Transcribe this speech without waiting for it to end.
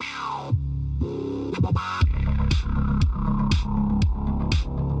Hello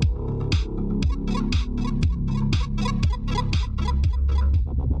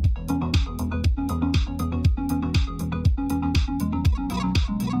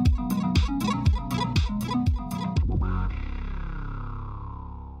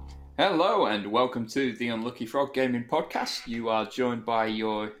and welcome to the Unlucky Frog Gaming Podcast. You are joined by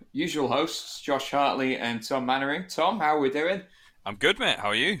your usual hosts, Josh Hartley and Tom Mannering. Tom, how are we doing? I'm good, mate. How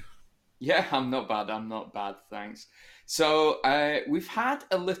are you? Yeah, I'm not bad, thanks. So we've had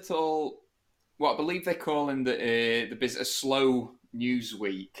a little, what I believe they're calling the business a slow news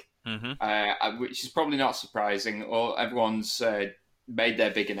week, which is probably not surprising. Everyone's made their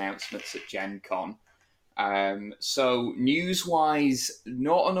big announcements at Gen Con. So news-wise,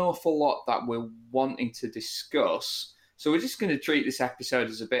 not an awful lot that we're wanting to discuss. So we're just going to treat this episode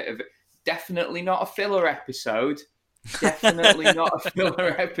as a bit of definitely not a filler episode. Definitely not a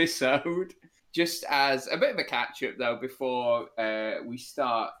filler episode. Just as a bit of a catch-up, though, before we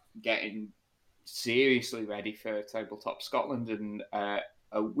start getting seriously ready for Tabletop Scotland. And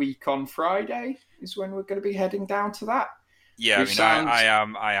a week on Friday is when we're going to be heading down to that. Yeah,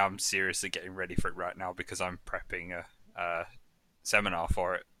 I am seriously getting ready for it right now because I'm prepping a seminar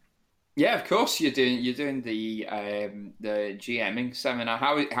for it. Yeah, of course you're doing the GMing seminar.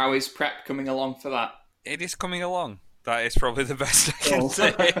 How is prep coming along for that? It is coming along. That is probably the best I can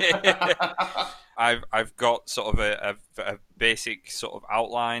say. I've got sort of a basic sort of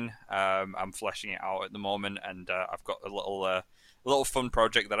outline. I'm fleshing it out at the moment, and I've got a little fun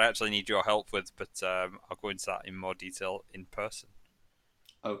project that I actually need your help with, but I'll go into that in more detail in person.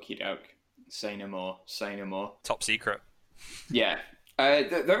 Okie doke. Say no more. Top secret. Yeah.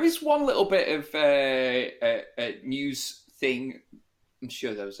 There is one little bit of a news thing. I'm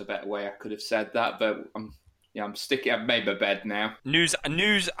sure there was a better way I could have said that, but I've made my bed now. A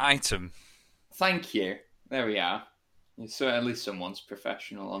news item. Thank you. There we are. Certainly someone's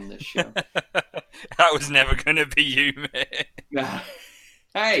professional on this show. That was never going to be you, mate.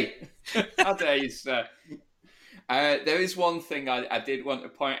 Hey, how dare you, sir? There is one thing I did want to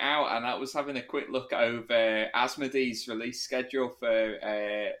point out, and that was having a quick look over Asmodee's release schedule for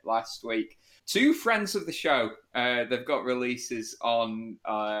last week. Two friends of the show, they've got releases on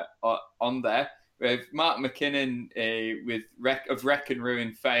there. With Mark McKinnon with Wreck and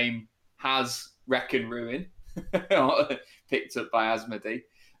Ruin fame has Wreck and Ruin picked up by Asmodee,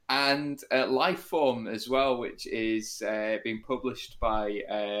 and Lifeform as well, which is being published by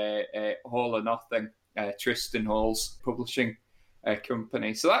Hall or Nothing, Tristan Hall's publishing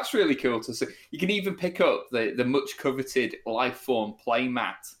company. So that's really cool to see. You can even pick up the much coveted Lifeform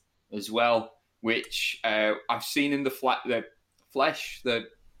playmat as well, which I've seen in the flesh, the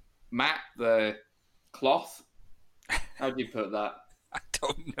mat, the cloth. How do you put that? I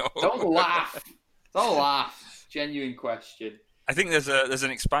don't know. Don't laugh. Genuine question. I think there's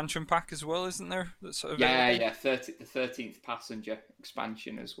an expansion pack as well, isn't there? That's sort of the 13th Passenger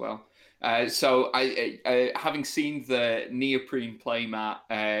expansion as well. So I having seen the neoprene playmat,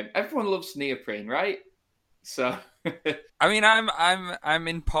 everyone loves neoprene, right? So I mean, I'm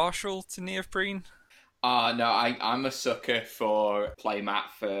impartial to neoprene. No, I'm a sucker for playmat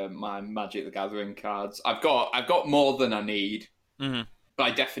for my Magic the Gathering cards. I've got more than I need,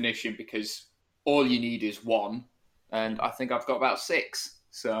 by definition, because all you need is one, and I think I've got about 6.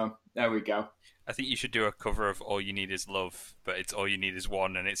 So there we go. I think you should do a cover of All You Need Is Love, but it's All You Need Is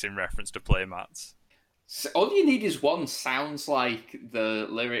One, and it's in reference to playmats. So All You Need Is One sounds like the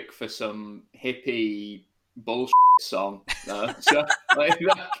lyric for some hippie bullshit song. So like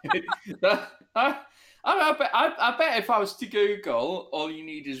I bet if I was to Google All You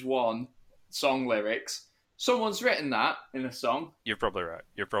Need Is One song lyrics, someone's written that in a song. You're probably right.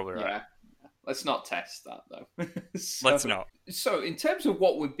 Yeah. Let's not test that, though. Let's not. So, in terms of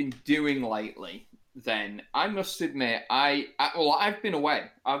what we've been doing lately, then, I must admit, I've been away.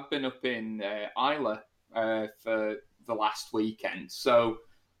 I've been up in Islay for the last weekend, so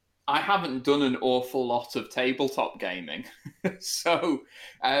I haven't done an awful lot of tabletop gaming. So,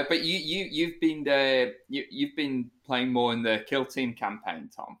 but you've been playing more in the Kill Team campaign,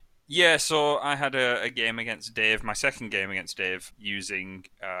 Tom. Yeah, so I had a game against Dave, my second game against Dave, using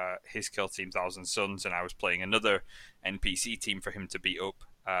his Kill Team Thousand Suns, and I was playing another NPC team for him to beat up.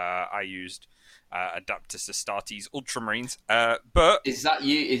 I used Adaptus Astartes Ultramarines. But is that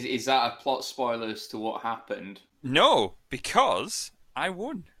you? Is that a plot spoiler as to what happened? No, because I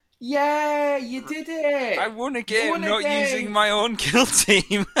won. Yeah, you did it. I won a game using my own kill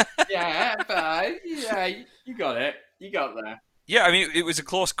team. Yeah, but yeah, you got it. You got there. Yeah, I mean, it was a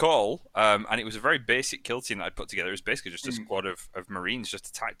close call, and it was a very basic kill team that I'd put together. It was basically just a squad of Marines, just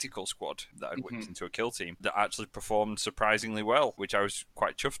a tactical squad that I'd whipped into a kill team that actually performed surprisingly well, which I was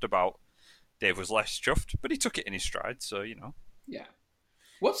quite chuffed about. Dave was less chuffed, but he took it in his stride, so, you know. Yeah.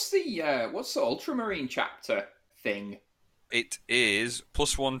 What's the Ultramarine chapter thing? It is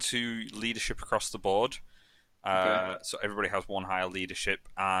 +1 to leadership across the board. Okay. So everybody has 1 higher leadership,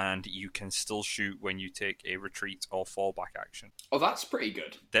 and you can still shoot when you take a retreat or fallback action. Oh, that's pretty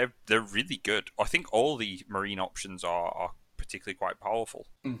good. They're really good. I think all the Marine options are particularly quite powerful,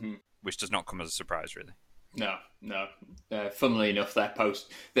 which does not come as a surprise, really. No. Funnily enough,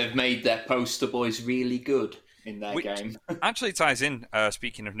 they've made their poster boys really good in their game. Actually ties in,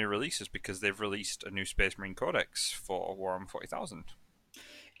 speaking of new releases, because they've released a new Space Marine Codex for Warhammer 40,000.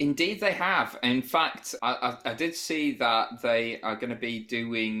 Indeed, they have. In fact, I did see that they are going to be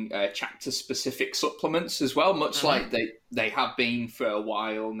doing chapter-specific supplements as well, much like they have been for a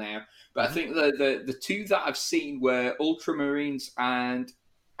while now. But I think the two that I've seen were Ultramarines and,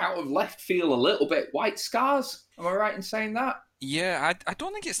 out of left field a little bit, White Scars. Am I right in saying that? Yeah, I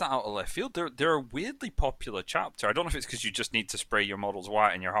don't think it's that out of left field. They're a weirdly popular chapter. I don't know if it's because you just need to spray your models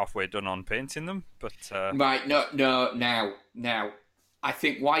white and you're halfway done on painting them, but... Right, no, now... I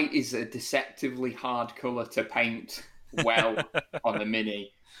think white is a deceptively hard colour to paint well on the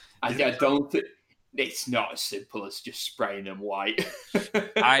mini. I don't think it's not as simple as just spraying them white.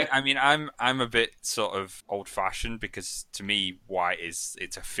 I mean, I'm a bit sort of old fashioned because to me, white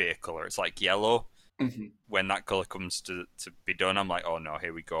it's a fake colour. It's like yellow. When that colour comes to be done, I'm like, oh no,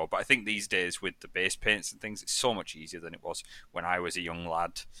 here we go. But I think these days with the base paints and things, it's so much easier than it was when I was a young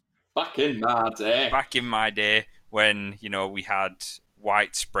lad. Back in my day, when, you know, we had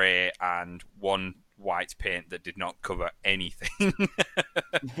white spray and 1 white paint that did not cover anything.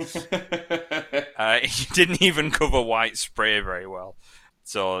 It didn't even cover white spray very well.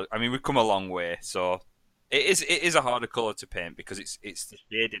 So, I mean, we've come a long way. So, it is a harder colour to paint because it's the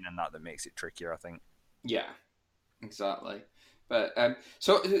shading and that makes it trickier, I think. Yeah, exactly. But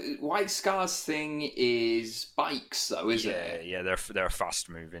so White Scars thing is bikes, though, isn't it? Yeah, they're a fast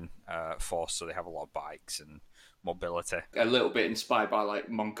moving force, so they have a lot of bikes and mobility. A little bit inspired by like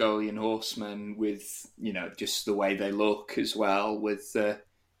Mongolian horsemen, with, you know, just the way they look as well, with sort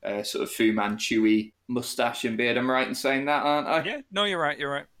of Fu Manchu mustache and beard. I'm right in saying that, aren't I? Yeah, no, you're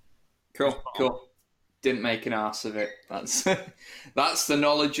right. Cool. Didn't make an arse of it. That's the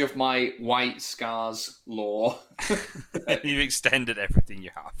knowledge of my White Scars lore. You've extended everything you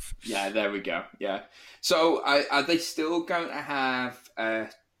have. Yeah, there we go. Yeah. So are they still going to have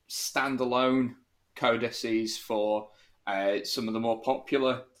standalone codices for some of the more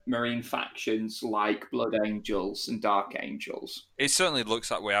popular Marine factions like Blood Angels and Dark Angels? It certainly looks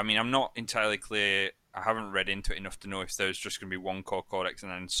that way. I mean, I'm not entirely clear. I haven't read into it enough to know if there's just going to be 1 core codex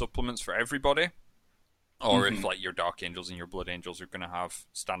and then supplements for everybody, or if like your Dark Angels and your Blood Angels are going to have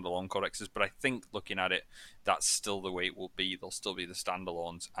standalone codexes. But I think looking at it, that's still the way it will be. There'll still be the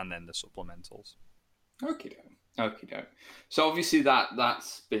standalones and then the supplementals. Okay. So obviously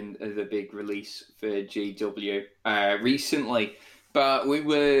that's been the big release for GW recently. But we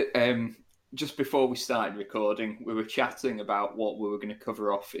were, just before we started recording, we were chatting about what we were going to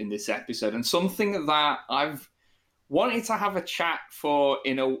cover off in this episode. And something that I've wanted to have a chat for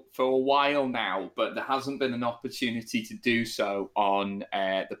a while now, but there hasn't been an opportunity to do so on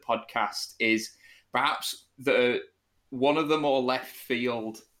the podcast, is perhaps one of the more left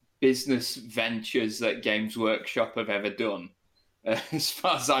field business ventures that Games Workshop have ever done, as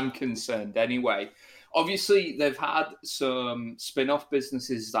far as I'm concerned anyway. Obviously, they've had some spin-off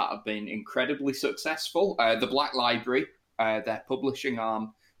businesses that have been incredibly successful. The Black Library, their publishing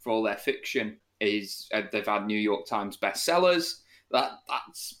arm for all their fiction, they've had New York Times bestsellers.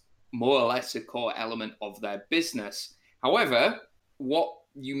 That's more or less a core element of their business. However, what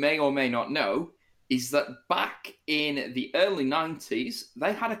you may or may not know is that back in the early 90s,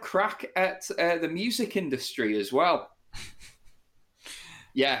 they had a crack at the music industry as well.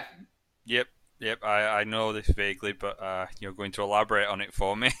 Yeah. Yep. I know this vaguely, but you're going to elaborate on it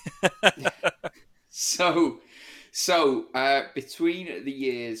for me. So between the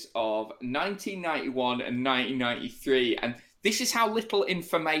years of 1991 and 1993, and this is how little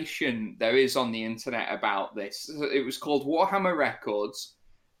information there is on the internet about this. It was called Warhammer Records.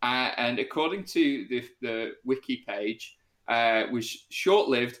 And according to the wiki page, was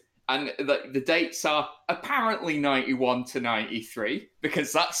short-lived, and the dates are apparently 91 to 93,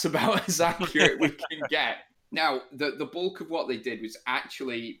 because that's about as accurate we can get. Now, the bulk of what they did was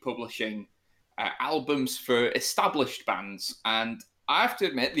actually publishing albums for established bands, and I have to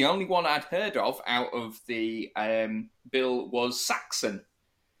admit, the only one I'd heard of out of the bill was Saxon,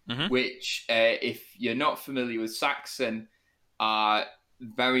 which, if you're not familiar with Saxon, are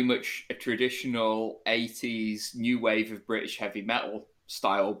very much a traditional 80s new wave of British heavy metal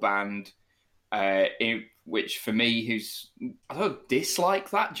style band, which for me, I don't dislike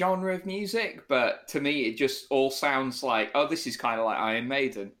that genre of music, but to me it just all sounds like, oh, this is kind of like Iron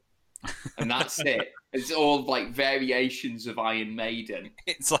Maiden. And that's it. It's all like variations of Iron Maiden.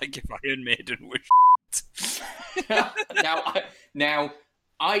 It's like if Iron Maiden was now,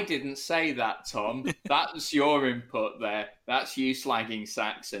 I didn't say that, Tom. That was your input there. That's you slagging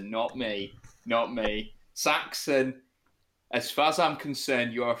Saxon, not me. Not me. Saxon, as far as I'm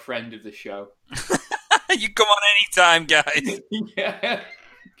concerned, you're a friend of the show. You come on anytime, guys. Yeah.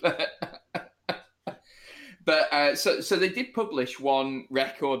 But so they did publish one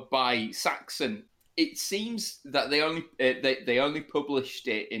record by Saxon. It seems that they only published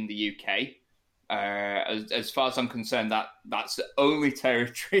it in the UK. As far as I'm concerned, that's the only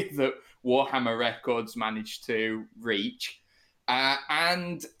territory that Warhammer Records managed to reach. But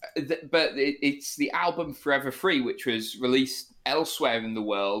it's the album Forever Free, which was released elsewhere in the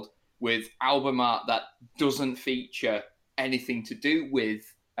world with album art that doesn't feature anything to do with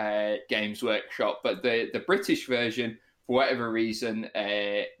Games Workshop, but the British version, for whatever reason,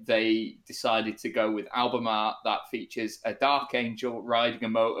 they decided to go with album art that features a Dark Angel riding a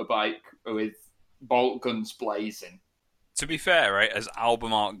motorbike with bolt guns blazing. To be fair, right, as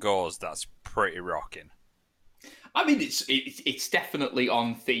album art goes, that's pretty rocking. I mean, it's definitely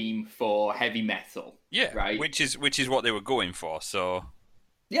on theme for heavy metal. Yeah, right. Which is what they were going for. So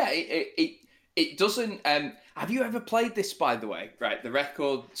yeah, it doesn't. Have you ever played this, by the way? Right, the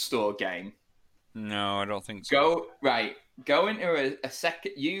record store game. No, I don't think so. Go into a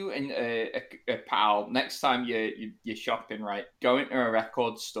second. You and a pal. Next time you're shopping, right? Go into a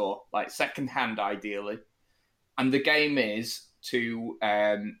record store, like secondhand, ideally. And the game is to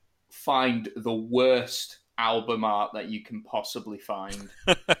find the worst album art that you can possibly find.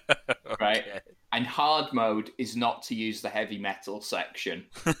 Okay. Right. And hard mode is not to use the heavy metal section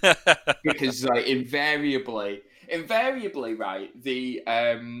because like, invariably, right, the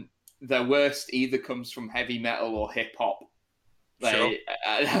worst either comes from heavy metal or hip hop. Sure.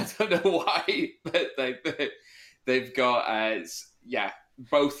 I don't know why, but they've got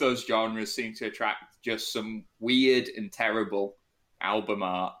both those genres seem to attract just some weird and terrible album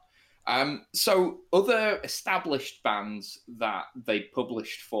art. So other established bands that they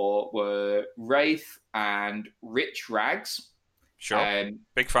published for were Wraith and Rich Rags. Sure.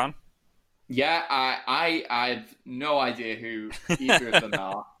 Big fan. Yeah, I have no idea who either of them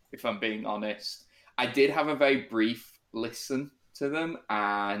are, if I'm being honest. I did have a very brief listen to them,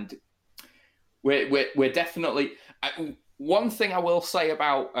 and we're definitely... One thing I will say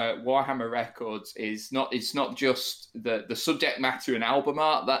about Warhammer Records is it's not just the subject matter and album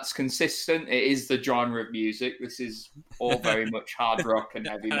art that's consistent. It is the genre of music. This is all very much hard rock and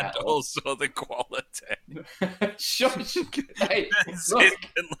heavy metal. And also the quality. Shush. Hey, look,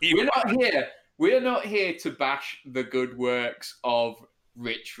 we're not here to bash the good works of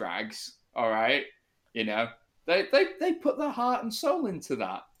Rich Rags. All right, you know they put their heart and soul into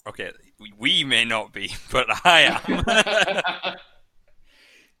that. Okay, we may not be, but I am.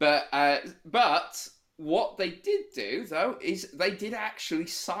 But what they did do, though, is they did actually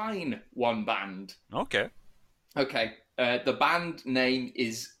sign one band. Okay. The band name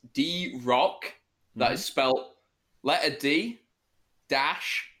is D Rock. That is spelled letter D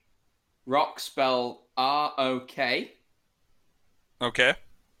dash rock spelled ROK. Okay.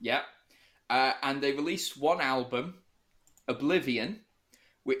 Yeah. And they released one album, Oblivion,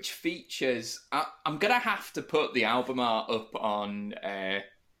 which features... I'm going to have to put the album art up on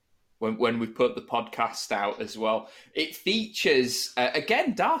when we put the podcast out as well. It features,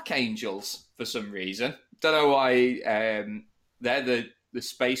 again, Dark Angels for some reason. Don't know why they're the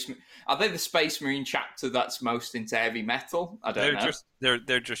Space... Are they the Space Marine chapter that's most into heavy metal? I don't know.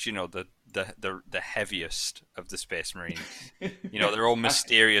 They're just, the heaviest of the Space Marines. They're all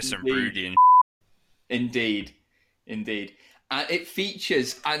mysterious and broody and... Indeed. It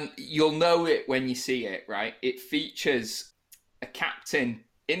features, and you'll know it when you see it, right? It features a captain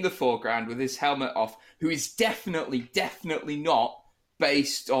in the foreground with his helmet off, who is definitely not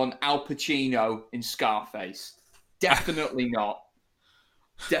based on Al Pacino in Scarface. Definitely not.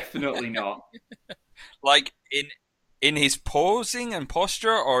 Definitely not. Like in his posing and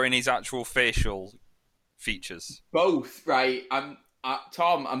posture, or in his actual facial features? Both, right?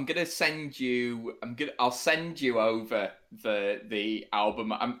 Tom, I'm gonna send you. I'll send you over the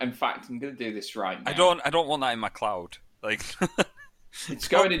album. In fact, I'm gonna do this right now. I don't want that in my cloud. Like, It's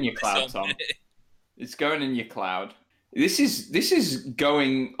going in your cloud, Tom. It's going in your cloud. This is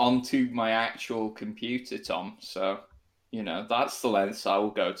going onto my actual computer, Tom. So, that's the lengths I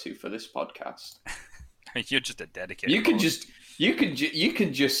will go to for this podcast. You're just a dedicated. You can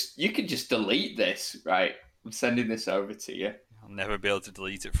just delete this, right? I'm sending this over to you. I'll never be able to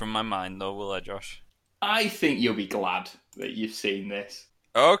delete it from my mind, though, will I, Josh? I think you'll be glad that you've seen this.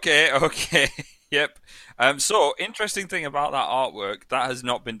 Okay. Yep. So, interesting thing about that artwork, that has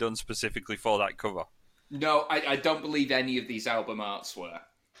not been done specifically for that cover. No, I don't believe any of these album arts were.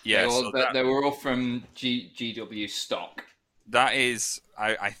 Yeah, they were all from GW stock. That is,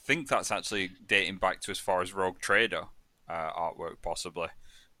 I think that's actually dating back to as far as Rogue Trader artwork, possibly.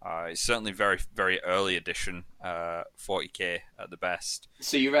 It's certainly very, very early edition, 40k at the best.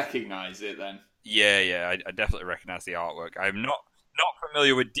 So you recognise it then? Yeah, I definitely recognise the artwork. I'm not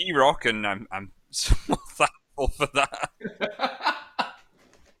familiar with D-Rock, and I'm somewhat thankful for that.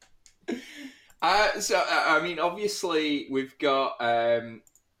 I mean, obviously, we've got.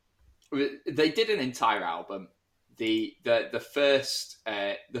 They did an entire album. The first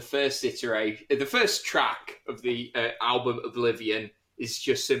iteration, the first track of the album Oblivion is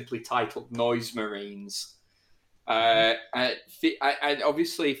just simply titled Noise Marines. And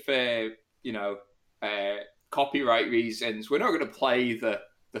obviously, for copyright reasons, we're not going to play the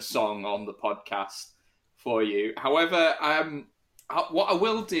song on the podcast for you. However, what I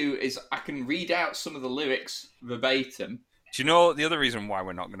will do is I can read out some of the lyrics verbatim. Do you know the other reason why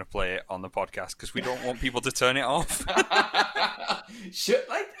we're not going to play it on the podcast? Because we don't want people to turn it off.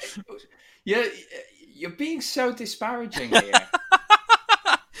 You're being so disparaging here.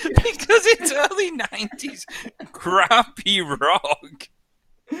 Because it's early 90s crappy rock.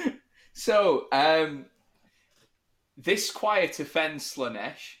 So, this quiet offence,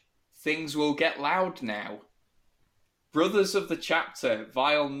 Slaanesh. Things will get loud now. Brothers of the chapter,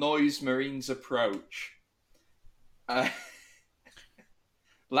 vile noise marines approach.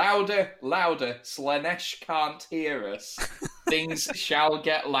 Louder, Slaanesh can't hear us. Things shall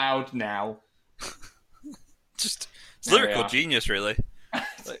get loud now. Just lyrical genius, really.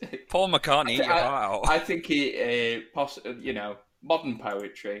 Like, Paul McCartney, your heart out. I think he, modern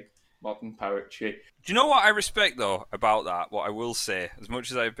poetry. Do you know what I respect, though, about that? What I will say, as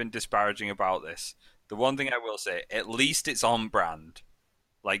much as I've been disparaging about this, the one thing I will say, at least it's on brand.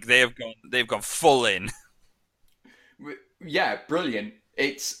 Like, they've gone full in. Yeah, brilliant.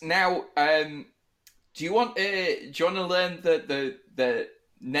 It's now. Do you want to learn the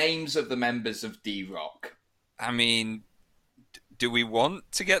names of the members of D-Rock? I mean, do we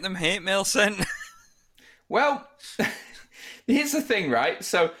want to get them hate mail sent? Well, here's the thing, right?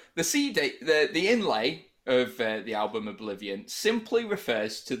 So the CD, the inlay of the album Oblivion simply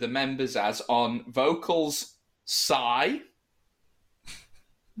refers to the members as on vocals, Psy,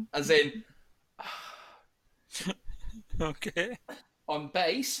 as in. Okay. On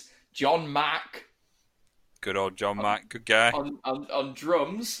bass, John Mack. Good old John Mack, good guy. On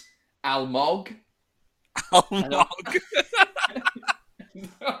drums, Almog. Almog.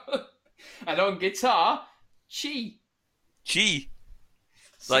 And on guitar, Chi. Chi.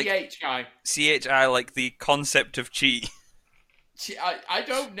 Like C-H-I. C-H-I, like the concept of chi. I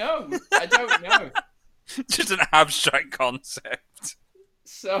don't know. I don't know. Just an abstract concept.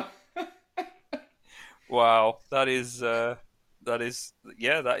 So... Wow, that is a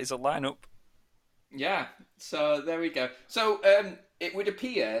lineup. Yeah, so there we go. So it would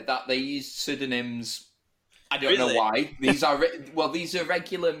appear that they used pseudonyms. I don't know why. These are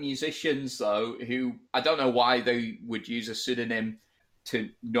regular musicians though, who I don't know why they would use a pseudonym to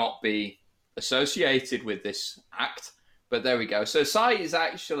not be associated with this act. But there we go. So Psy is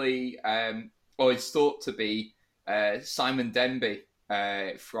actually, or it's thought to be, Simon Denby.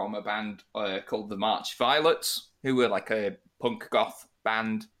 From a band called the March Violets, who were like a punk goth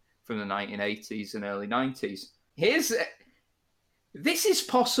band from the 1980s and early 90s. This is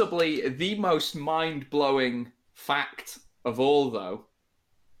possibly the most mind-blowing fact of all, though.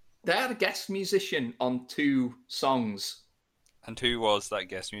 They had a guest musician on 2 songs. And who was that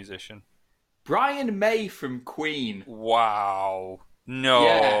guest musician? Brian May from Queen. Wow. No.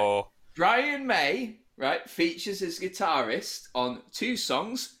 Yeah. Brian May... right, features as guitarist on 2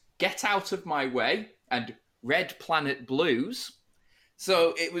 songs, Get Out of My Way and Red Planet Blues.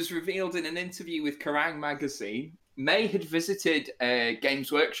 So it was revealed in an interview with Kerrang! Magazine. May had visited a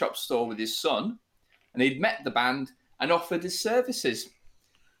Games Workshop store with his son, and he'd met the band and offered his services.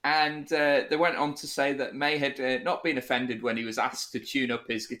 And they went on to say that May had not been offended when he was asked to tune up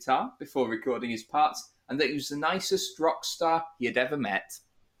his guitar before recording his parts, and that he was the nicest rock star he had ever met.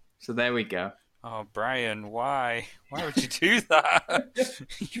 So there we go. Oh, Brian, why? Why would you do that?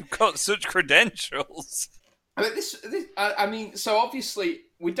 You've got such credentials. I mean, I mean, so obviously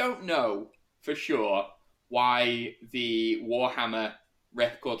we don't know for sure why the Warhammer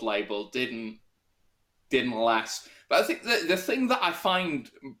record label didn't last. But I think the thing that I find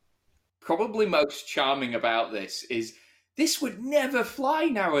probably most charming about this is this would never fly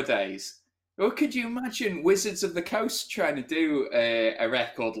nowadays. Or could you imagine Wizards of the Coast trying to do a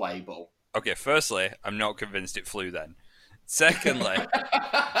record label? Okay, firstly, I'm not convinced it flew then. Secondly,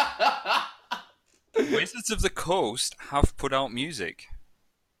 Wizards of the Coast have put out music.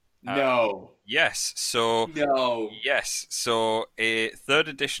 No. Yes, so No. yes, so a third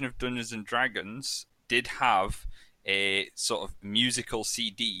edition of Dungeons and Dragons did have a sort of musical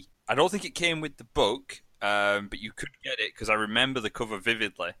CD. I don't think it came with the book, but you could get it because I remember the cover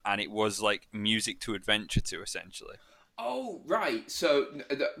vividly, and it was like music to adventure to, essentially. Oh, right. So,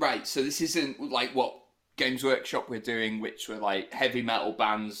 right. So this isn't like what Games Workshop were doing, which were like heavy metal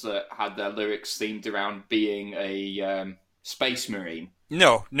bands that had their lyrics themed around being a space marine.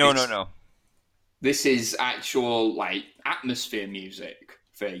 No, no, no, It's, no. this is actual like atmosphere music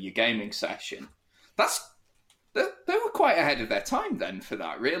for your gaming session. That's they were quite ahead of their time then for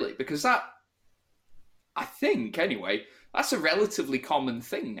that, really, because that I think anyway that's a relatively common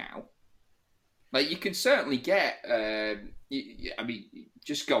thing now. Like you can certainly get, I mean,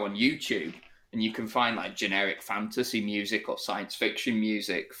 just go on YouTube and you can find like generic fantasy music or science fiction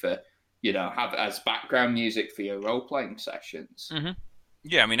music for have as background music for your role playing sessions. Mm-hmm.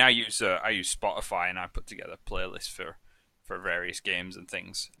 Yeah, I mean, I use Spotify and I put together playlists for various games and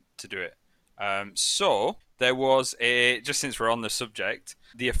things to do it. So there was just since we're on the subject,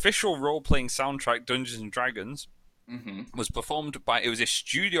 the official role playing soundtrack Dungeons and Dragons Mm-hmm. was performed by. It was a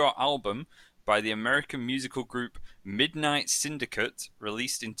studio album by the American musical group Midnight Syndicate,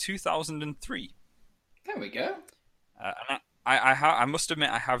 released in 2003. There we go. And I must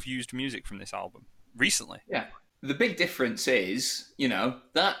admit I have used music from this album recently. Yeah. The big difference is,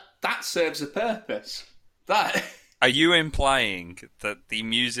 that serves a purpose. That Are you implying that the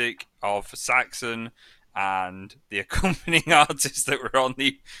music of Saxon and the accompanying artists that were on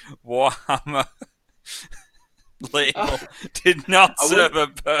the Warhammer label did not serve a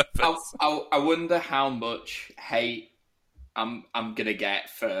purpose? I wonder how much hate I'm gonna get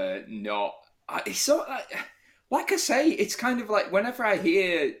for not. It's so like I say, it's kind of like whenever I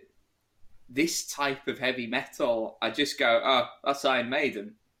hear this type of heavy metal, I just go, "Oh, that's Iron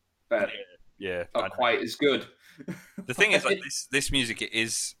Maiden," but Yeah, not quite as good. the thing is, like this music, it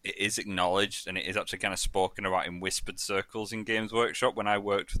is acknowledged and it is actually kind of spoken about in whispered circles in Games Workshop. When I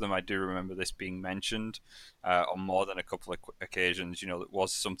worked for them, I do remember this being mentioned on more than a couple of occasions. It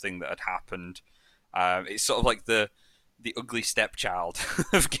was something that had happened. It's sort of like the ugly stepchild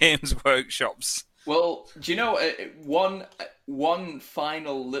of Games Workshops. Well, do you know one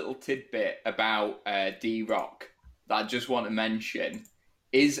final little tidbit about D-Rock that I just want to mention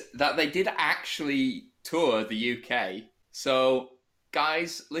is that they did actually tour the UK. So,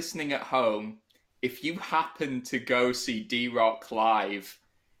 guys listening at home, if you happen to go see D-Rock live,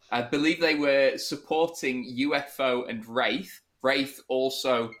 I believe they were supporting UFO and Wraith. Wraith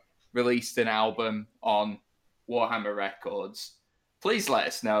also released an album on Warhammer Records. Please let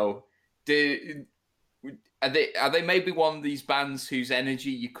us know. Are they maybe one of these bands whose energy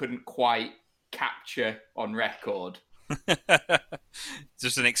you couldn't quite capture on record?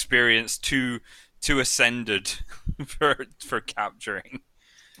 Just an experience too ascended for capturing.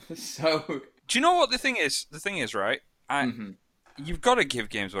 So, do you know what the thing is? The thing is, right? mm-hmm. You've got to give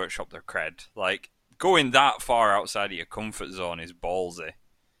Games Workshop their cred. Like going that far outside of your comfort zone is ballsy.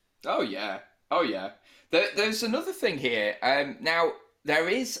 Oh yeah. There's another thing here. Now there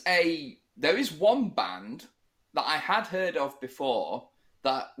is one band that I had heard of before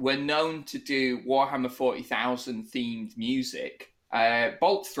that were known to do Warhammer 40,000 themed music.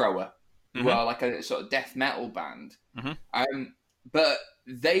 Bolt Thrower, who are like a sort of death metal band. Mm-hmm. But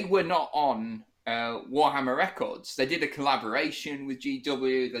they were not on Warhammer Records. They did a collaboration with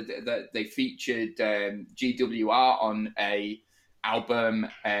GW. They featured GWR on a album,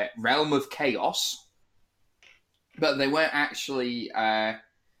 Realm of Chaos, but they weren't actually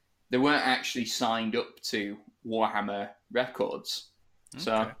signed up to Warhammer Records. Okay.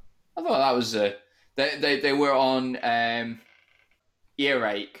 So I thought that was they were on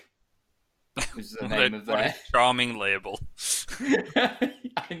Earache. Was the name of their charming label.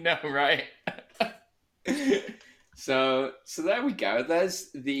 I know, right? So there we go. There's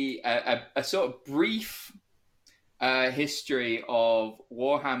the a sort of brief history of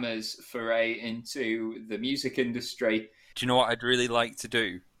Warhammer's foray into the music industry. Do you know what I'd really like to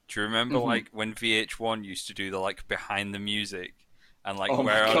do? Do you remember like when VH1 used to do the like behind the music and like Oh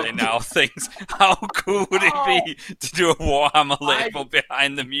where my are God. they now things? How cool would it be to do a Warhammer label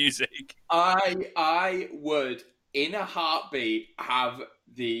behind the music? I would, in a heartbeat, have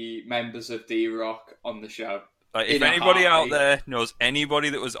the members of D-Rock on the show. Like, if anybody out there knows anybody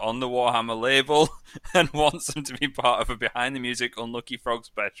that was on the Warhammer label and wants them to be part of a behind the music Unlucky Frog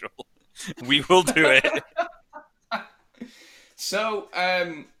special, we will do it. So,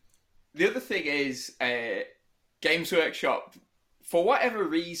 the other thing is, Games Workshop, for whatever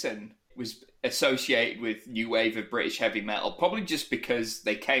reason, was associated with new wave of British heavy metal, probably just because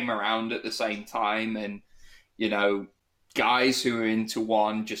they came around at the same time, and you know, guys who were into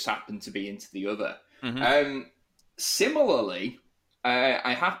one just happened to be into the other. Similarly,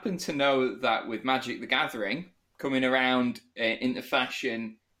 I happen to know that with Magic the Gathering coming around into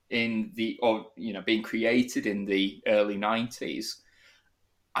fashion being created in the early 90s,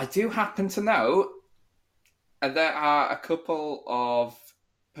 I do happen to know there are a couple of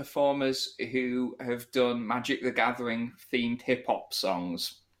performers who have done Magic the Gathering themed hip hop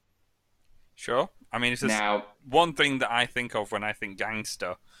songs. Sure. I mean, it's just now one thing that I think of when I think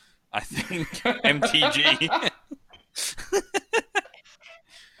gangster. I think MTG.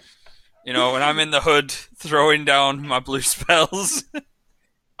 You know, when I'm in the hood throwing down my blue spells.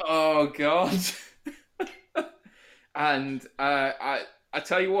 Oh God! And I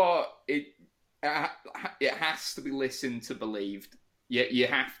tell you what, it has to be listened to believed. You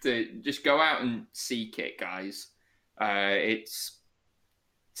have to just go out and seek it, guys. It's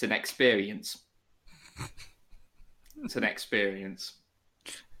an experience. It's an experience.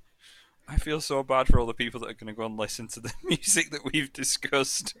 I feel so bad for all the people that are going to go and listen to the music that we've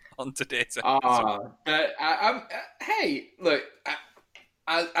discussed on today's episode. Hey, look,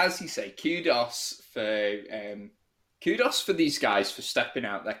 as you say, kudos for these guys for stepping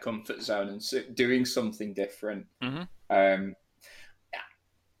out their comfort zone and doing something different. Like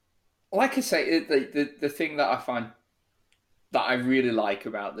I say, the thing that I find that I really like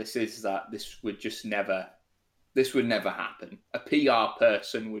about this is that this would never happen. A PR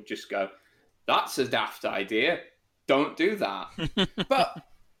person would just go, "That's a daft idea. Don't do that." But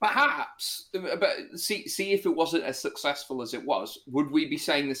perhaps, see if it wasn't as successful as it was, would we be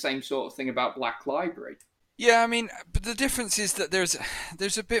saying the same sort of thing about Black Library? Yeah, I mean, but the difference is that there's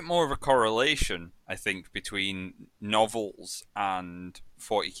a bit more of a correlation, I think, between novels and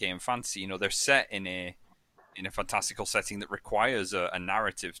 40k and fantasy. You know, they're set in a fantastical setting that requires a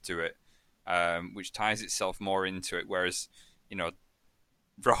narrative to it, which ties itself more into it. Whereas, you know,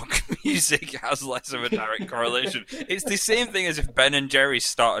 rock music has less of a direct correlation. It's the same thing as if Ben and Jerry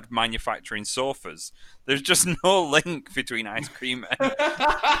started manufacturing sofas. There's just no link between ice cream and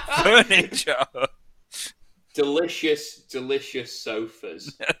furniture. Delicious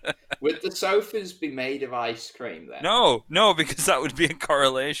sofas. Would the sofas be made of ice cream then? No, because that would be a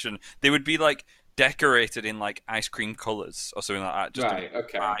correlation. They would be like decorated in like ice cream colours or something like that, just to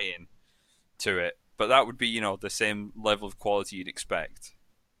tie in to it. But that would be, you know, the same level of quality you'd expect.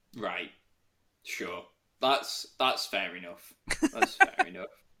 Right. Sure. That's fair enough. That's fair enough.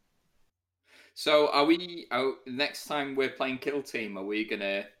 So are we next time we're playing Kill Team, are we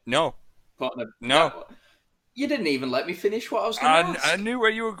gonna No. No. You didn't even let me finish what I was going to ask. I knew where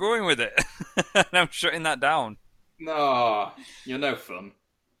you were going with it. And I'm shutting that down. No, you're no fun.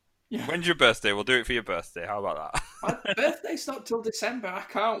 When's your birthday? We'll do it for your birthday. How about that? My birthday's not till December. I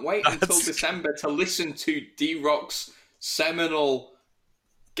can't wait until December to listen to D-Rock's seminal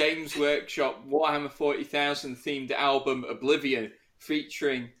Games Workshop Warhammer 40,000 themed album Oblivion,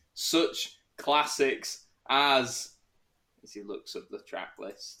 featuring such classics as he looks up the track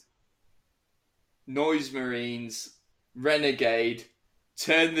list: Noise Marines, Renegade,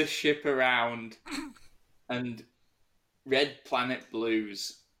 Turn the Ship Around, and Red Planet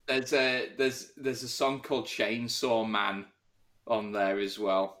Blues. There's a song called Chainsaw Man on there as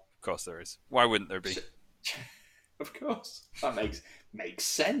well. Of course there is. Why wouldn't there be? Of course. That makes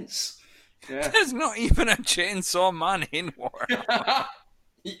sense. Yeah. There's not even a Chainsaw Man in Warhammer.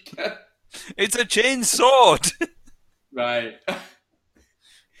 It's a chainsword. Right.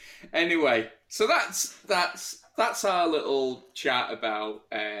 Anyway, so that's our little chat about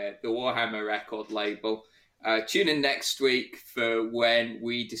the Warhammer record label. Tune in next week for when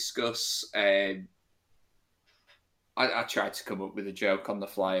we discuss. I tried to come up with a joke on the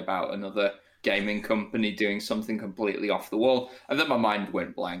fly about another gaming company doing something completely off the wall, and then my mind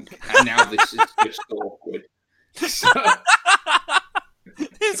went blank, and now this is just awkward. So...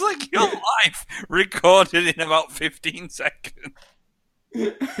 It's like your life recorded in about 15 seconds.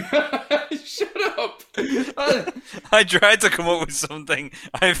 Shut up. I tried to come up with something.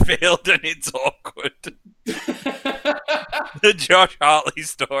 I failed, and it's awkward. The Josh Hartley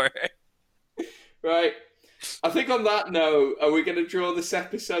story. Right. I think on that note, are we going to draw this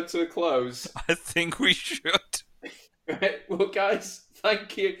episode to a close? I think we should. Right. Well, guys,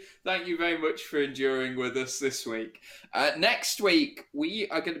 thank you. Thank you very much for enduring with us this week. Next week, we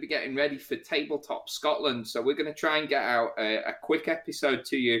are going to be getting ready for Tabletop Scotland. So we're going to try and get out a quick episode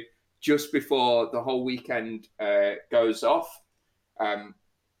to you just before the whole weekend goes off.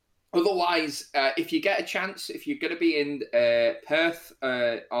 Otherwise, if you get a chance, if you're going to be in Perth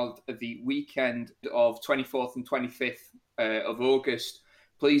on the weekend of 24th and 25th of August,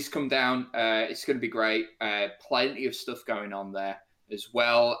 please come down. It's going to be great. Plenty of stuff going on there as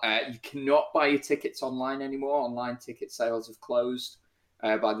well. You cannot buy your tickets online anymore. Online ticket sales have closed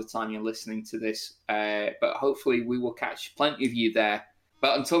by the time you're listening to this. But hopefully we will catch plenty of you there.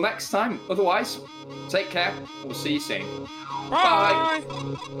 But until next time, otherwise, take care. We'll see you soon. Bye.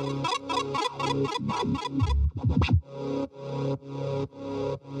 Bye.